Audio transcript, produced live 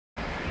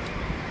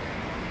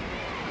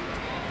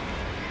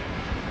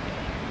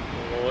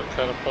know what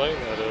kind of plane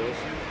that is.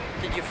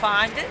 Did you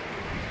find it?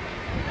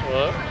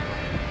 What?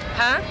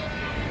 Huh?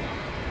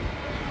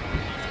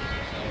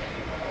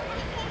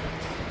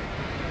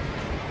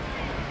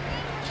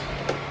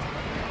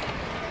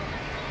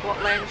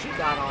 What lens you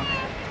got on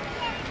there?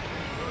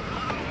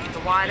 The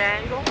wide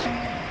angle?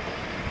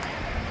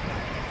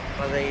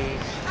 Or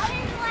these?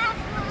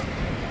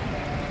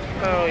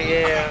 Oh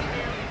yeah.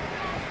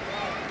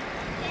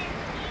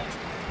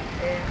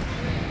 Yeah.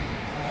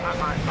 I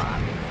might buy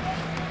it.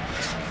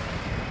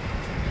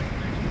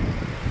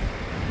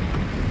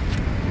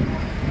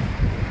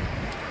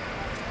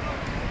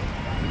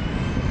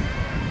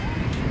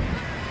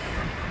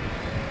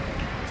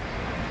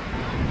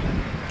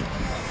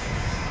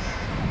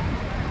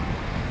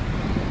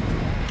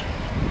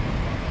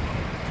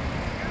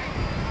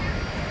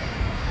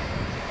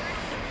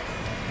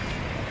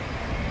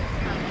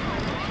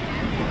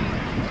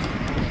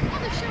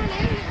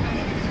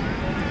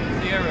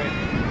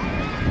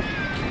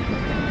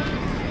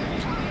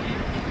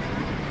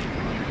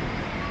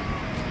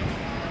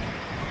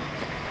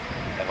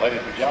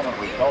 Ladies and gentlemen,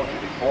 we told you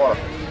before.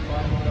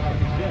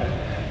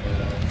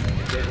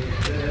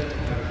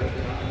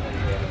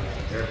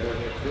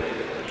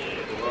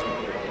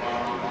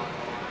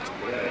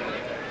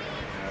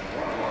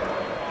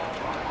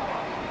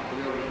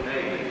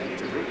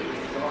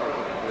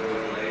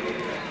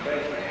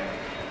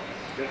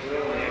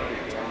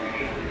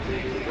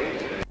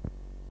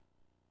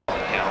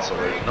 Council,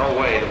 there's no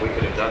way that we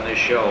could have done this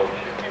show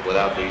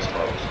without these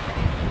folks.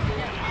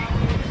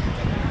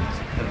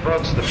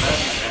 Folks, the men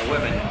and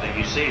women that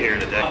you see here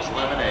today,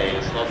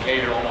 Lemonade is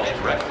located almost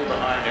directly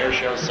behind Air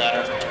Show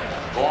Center.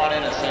 Go on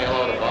in and say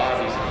hello to Bob.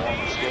 He's the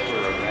former skipper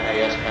of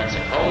NAS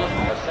Pensacola.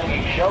 The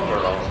singing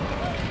Showgirls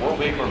will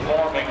be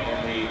performing in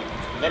the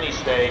mini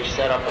stage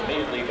set up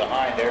immediately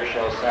behind Air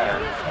Show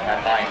Center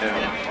at high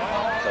noon.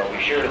 So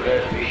be sure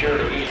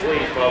to ease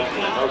these folks.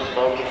 There's no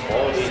smoking.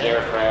 All of these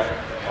aircraft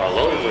are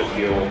loaded with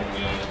fuel,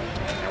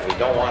 and we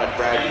don't want a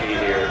tragedy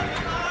here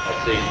at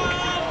Seaford.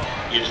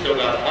 You've still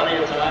got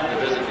plenty of time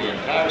to visit the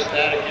entire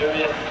static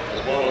area,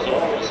 as well as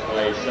all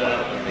displays set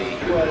up in the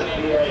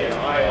USDA and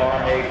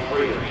IRA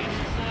Freedom.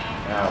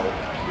 Now,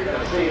 you're going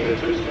to see the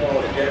two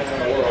smallest jets in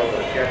the world,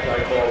 the jets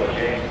I call the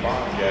James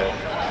Bond jets,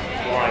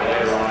 fly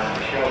later on in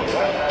the show. So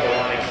that's another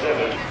on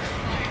exhibit.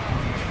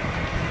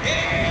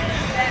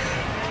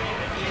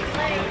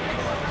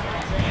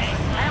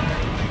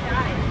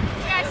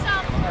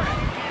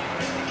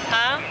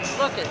 Huh?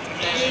 Look at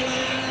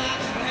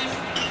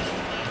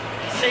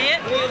see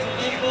it?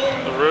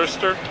 The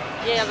rooster?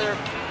 Yeah, they're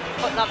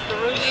putting up the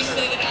rooster.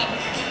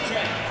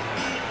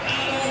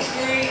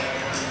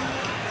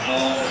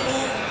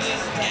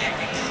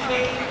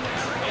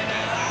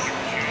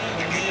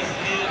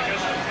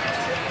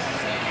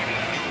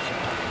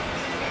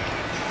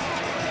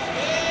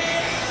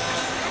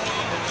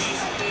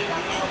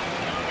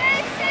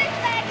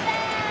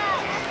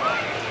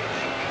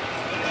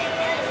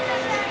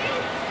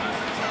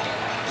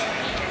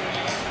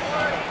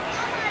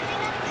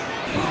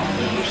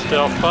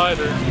 Stealth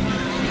fighter.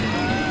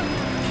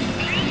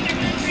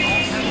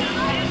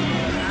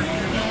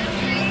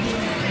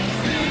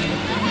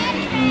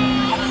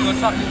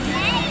 What's up?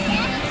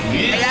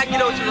 Hey, I get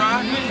out you,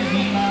 Ron.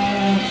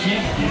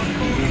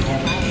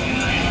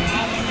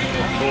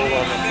 Cool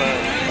on the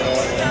phone.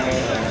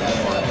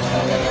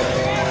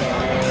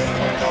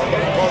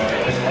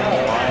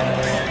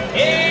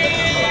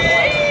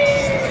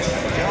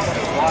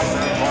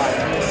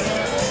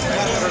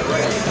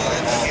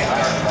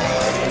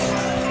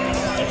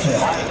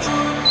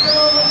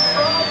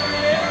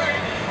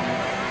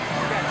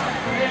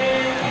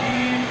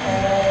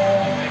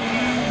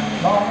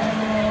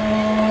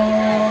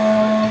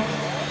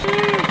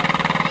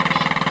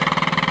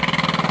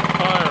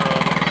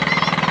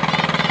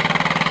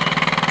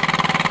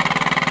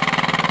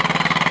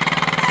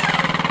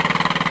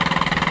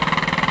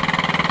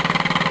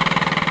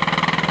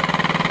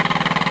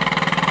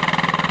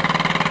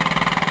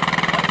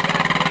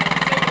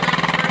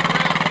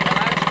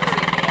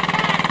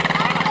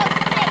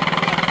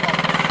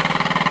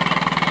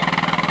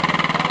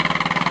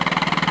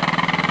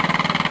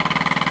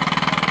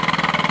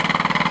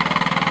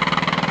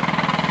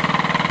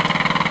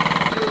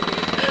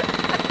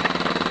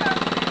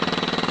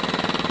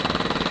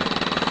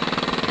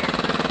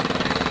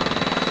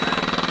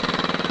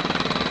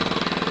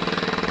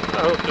 I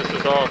hope this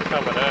is all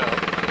coming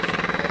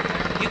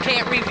out. You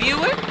can't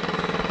review it?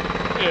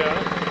 Yeah.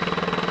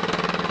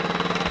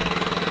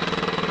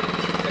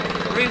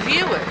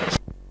 Review it.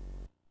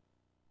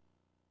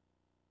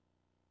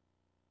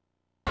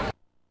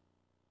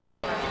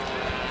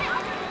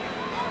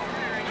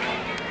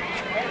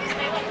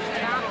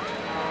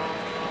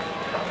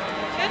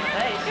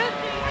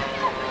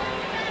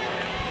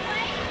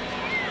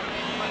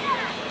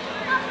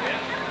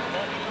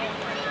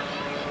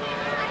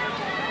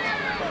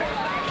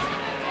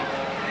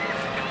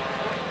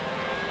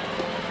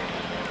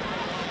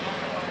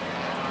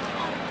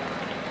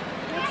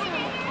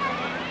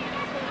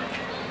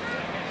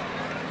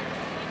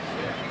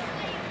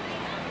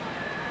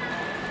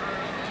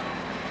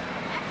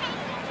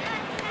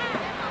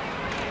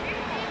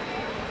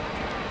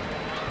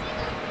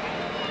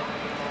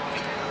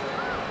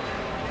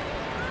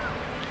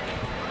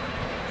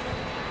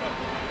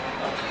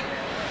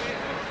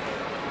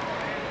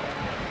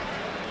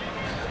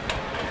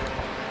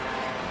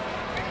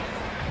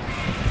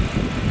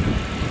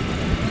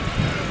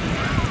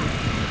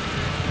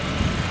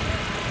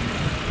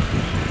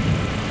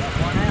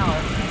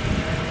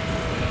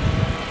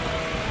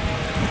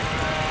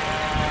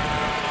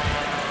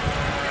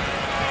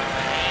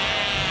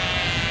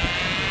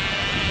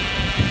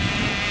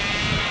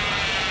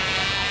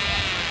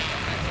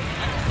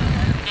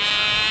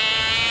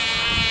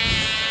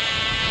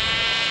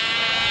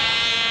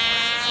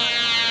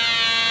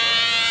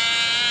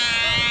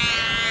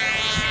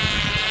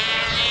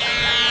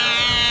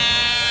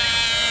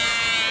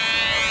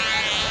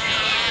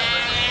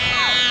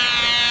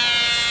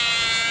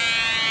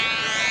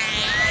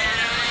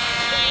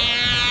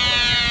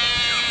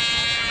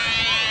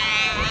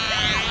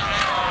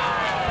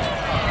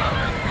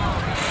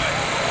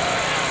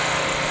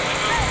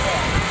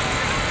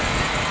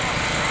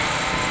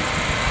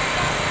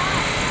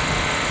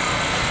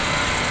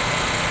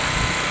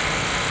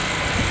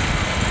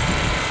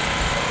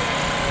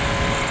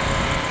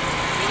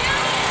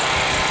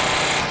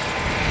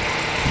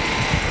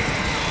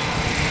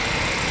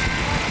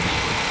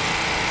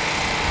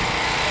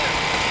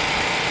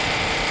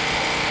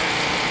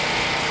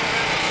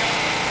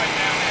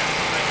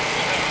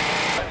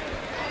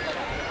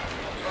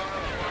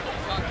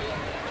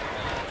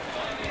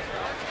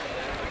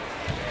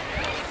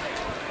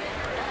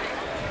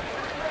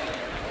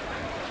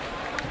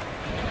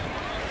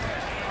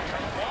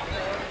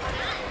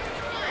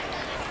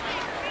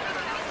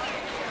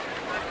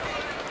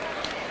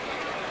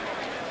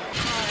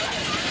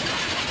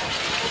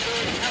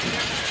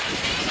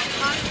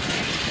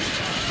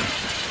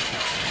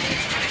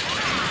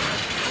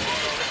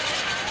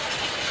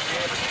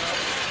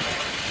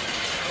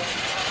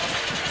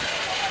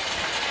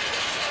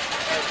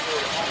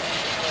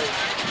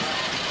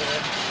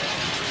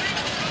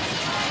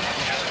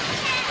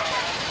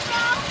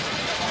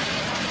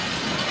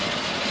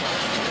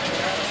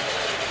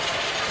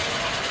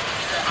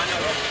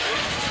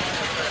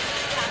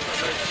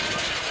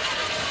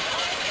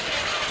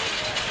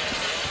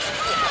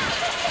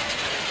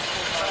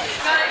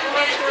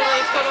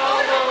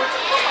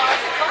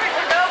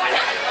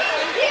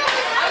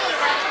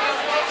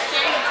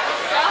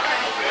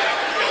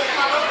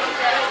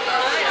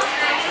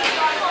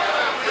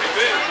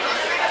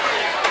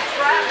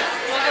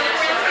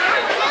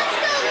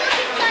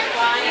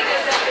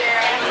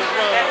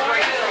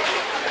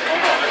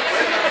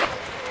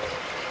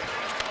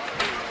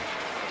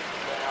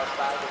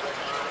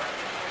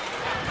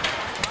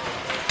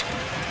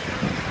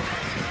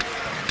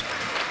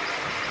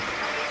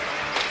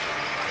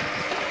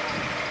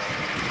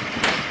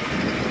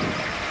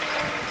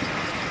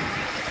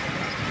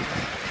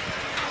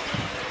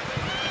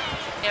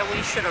 Yeah,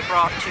 we should have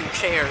brought 2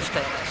 chairs,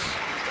 Dennis.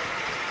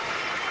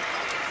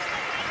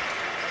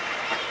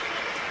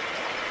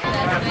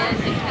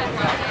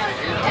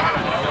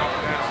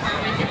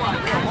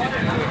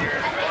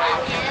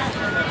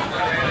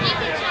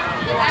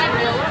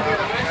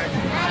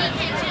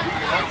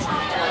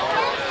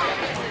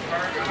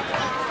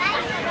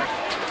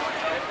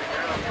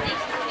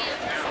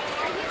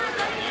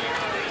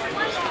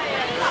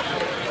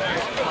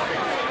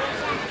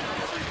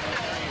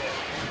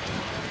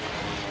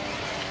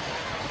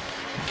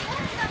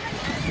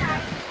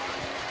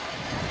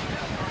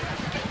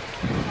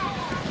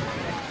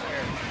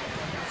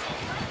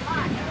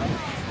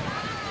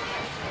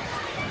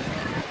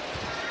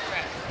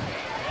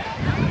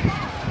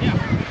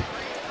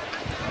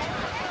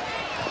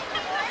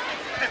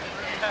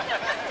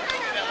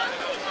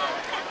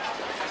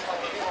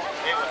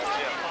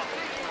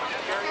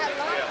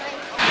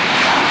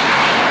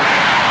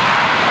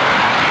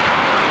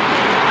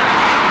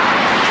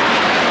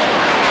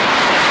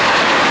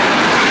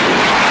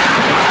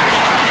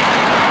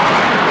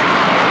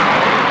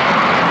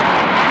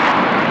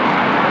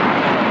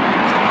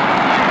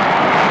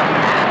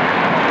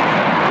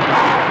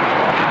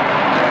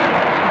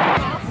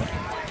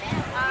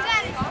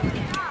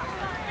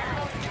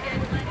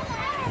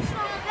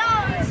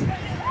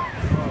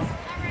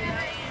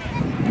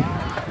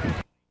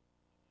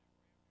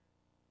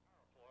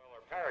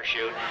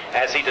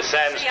 As he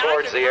descends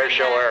towards the air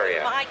show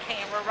area. My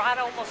camera right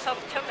almost up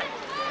to me.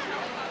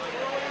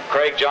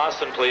 Craig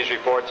Johnston, please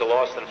report to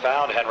Lost and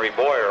Found. Henry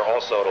Boyer,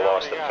 also to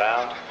Lost and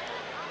Found.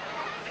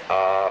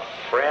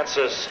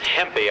 Francis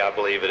Hempy, I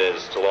believe it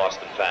is, to Lost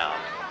and Found.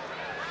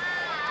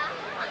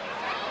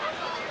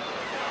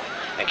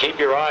 And keep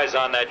your eyes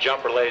on that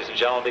jumper, ladies and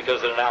gentlemen,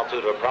 because at an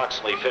altitude of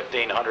approximately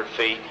 1,500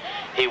 feet,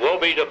 he will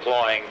be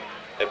deploying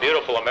a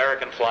beautiful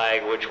American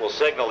flag, which will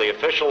signal the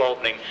official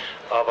opening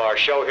of our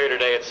show here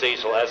today at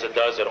Cecil, as it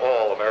does at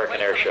all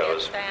American air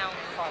shows.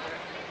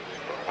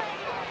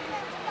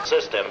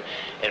 Assist him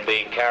in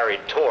being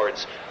carried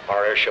towards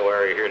our air show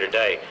area here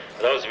today.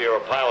 Those of you who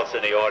are pilots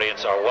in the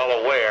audience are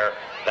well aware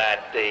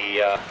that the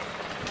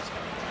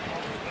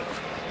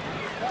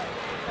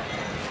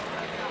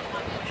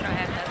Wish I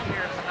had that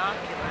pair of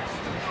binoculars.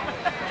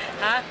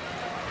 Huh?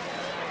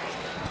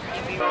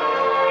 Give you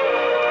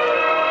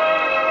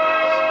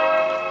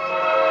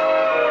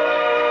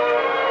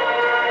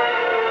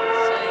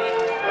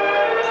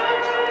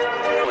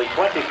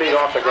 20 feet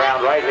off the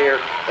ground right here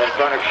in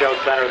front of Show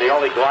Center, the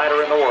only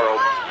glider in the world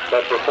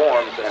that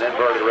performs an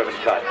inverted ribbon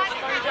cut.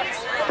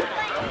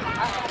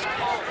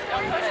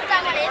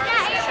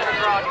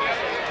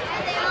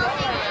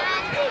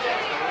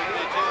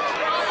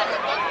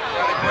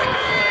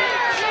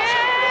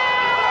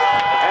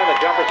 And the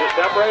jumpers are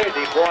separated,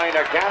 deploying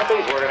their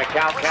canopies. We're going to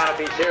count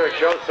canopies here at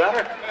Show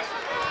Center. Look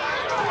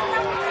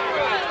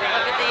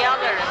at the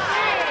others.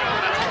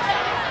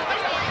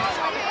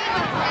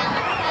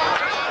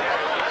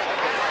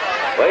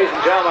 Ladies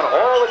and gentlemen,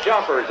 all the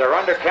jumpers are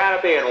under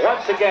canopy, and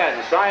once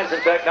again, science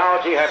and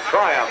technology have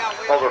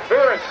triumphed over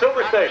fear and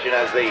superstition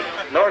as the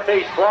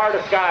Northeast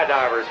Florida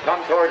skydivers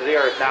come towards the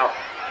earth. Now,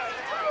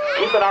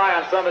 keep an eye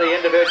on some of the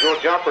individual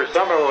jumpers.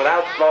 Some are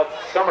without smoke,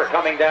 some are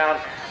coming down,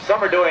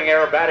 some are doing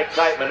aerobatic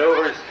type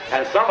maneuvers,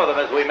 and some of them,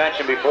 as we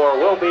mentioned before,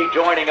 will be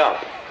joining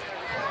up.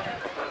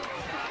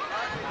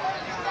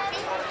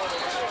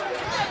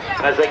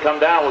 As they come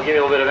down, we'll give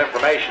you a little bit of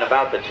information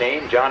about the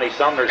team. Johnny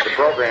Sumner's the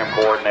program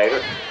coordinator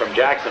from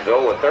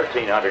Jacksonville with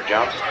 1,300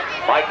 jumps.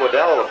 Mike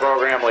Waddell, the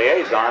program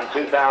liaison,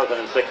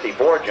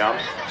 2,064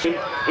 jumps. He's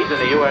in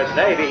the U.S.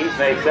 Navy. He's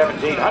made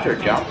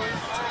 1,700 jumps.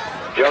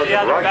 Joseph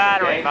Rush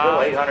from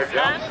Gainesville, 800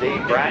 jumps.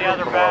 Steve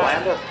Brandon from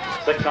Orlando,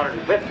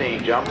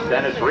 615 jumps.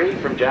 Dennis Reed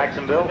from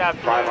Jacksonville,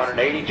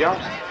 580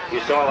 jumps.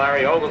 You saw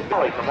Larry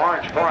Oglesby from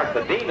Orange Park,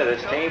 the dean of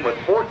this team, with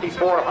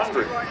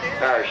 4,400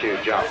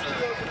 parachute jumps.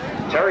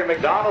 Terry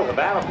McDonald,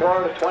 Havana,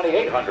 Florida,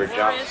 2,800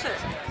 jumps.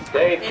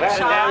 Dave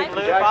Patton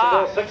from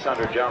Jacksonville,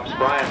 600 jumps.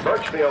 Brian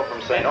Birchfield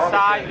from St.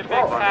 Augustine,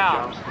 1,200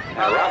 jumps.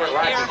 And Robert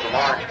Lackey from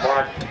Orange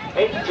Park,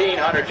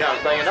 1,800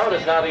 jumps. Now you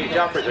notice how these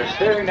jumpers are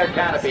steering their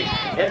canopies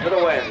into the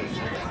wind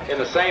in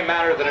the same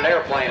manner that an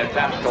airplane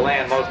attempts to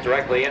land most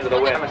directly into the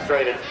wind.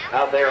 Demonstrated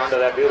out there under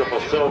that beautiful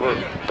silver,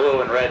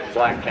 blue, and red and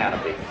black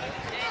canopy.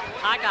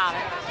 I got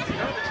it.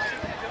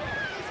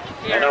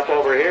 Here. And up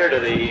over here to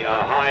the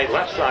high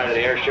left side of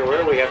the air show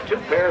area, we have 2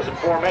 pairs in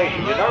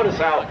formation. You notice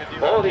how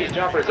all these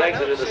jumpers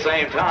exit at the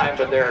same time,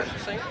 but they're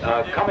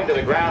coming to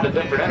the ground at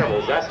different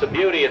intervals. That's the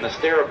beauty and the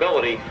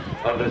steerability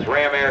of this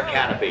Ram Air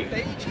canopy.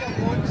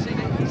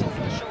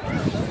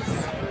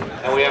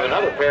 And we have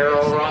another pair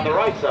over on the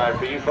right side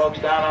for you folks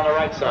down on the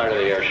right side of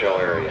the air show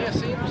area.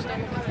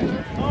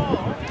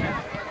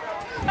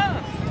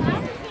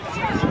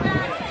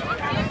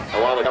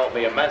 While it helped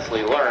me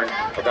immensely learn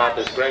about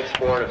this great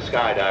sport of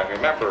skydiving.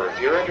 Remember, if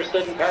you're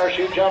interested in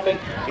parachute jumping,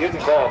 you can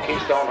call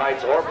Keystone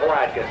Heights or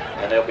Palatka,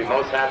 and they'll be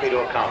most happy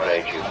to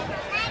accommodate you.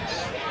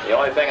 The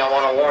only thing I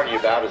want to warn you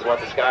about is what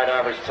the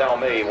skydivers tell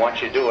me.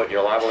 Once you do it,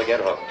 you're liable to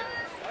get hooked.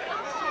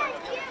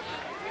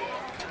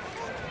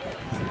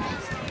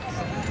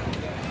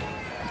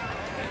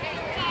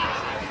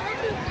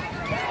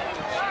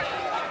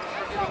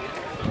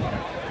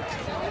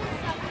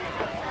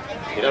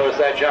 You notice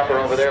that jumper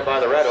over there by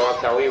the Red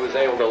Hawks, how he was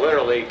able to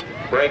literally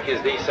break his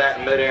descent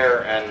in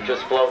midair and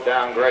just float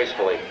down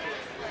gracefully.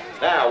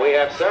 Now, we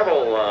have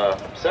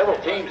several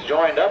teams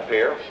joined up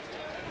here.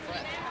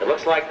 It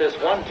looks like this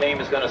one team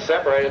is going to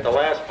separate at the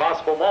last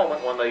possible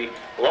moment when the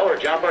lower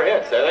jumper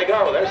hits. There they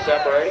go. They're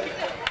separating.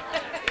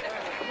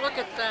 Look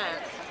at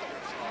that.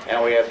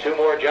 And we have two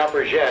more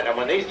jumpers yet. And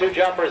when these two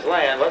jumpers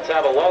land, let's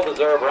have a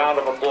well-deserved round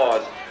of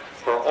applause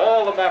for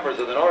all the members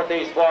of the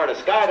Northeast Florida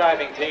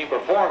skydiving team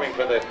performing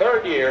for the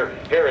third year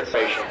here at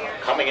Station.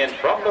 Coming in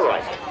from the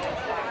right.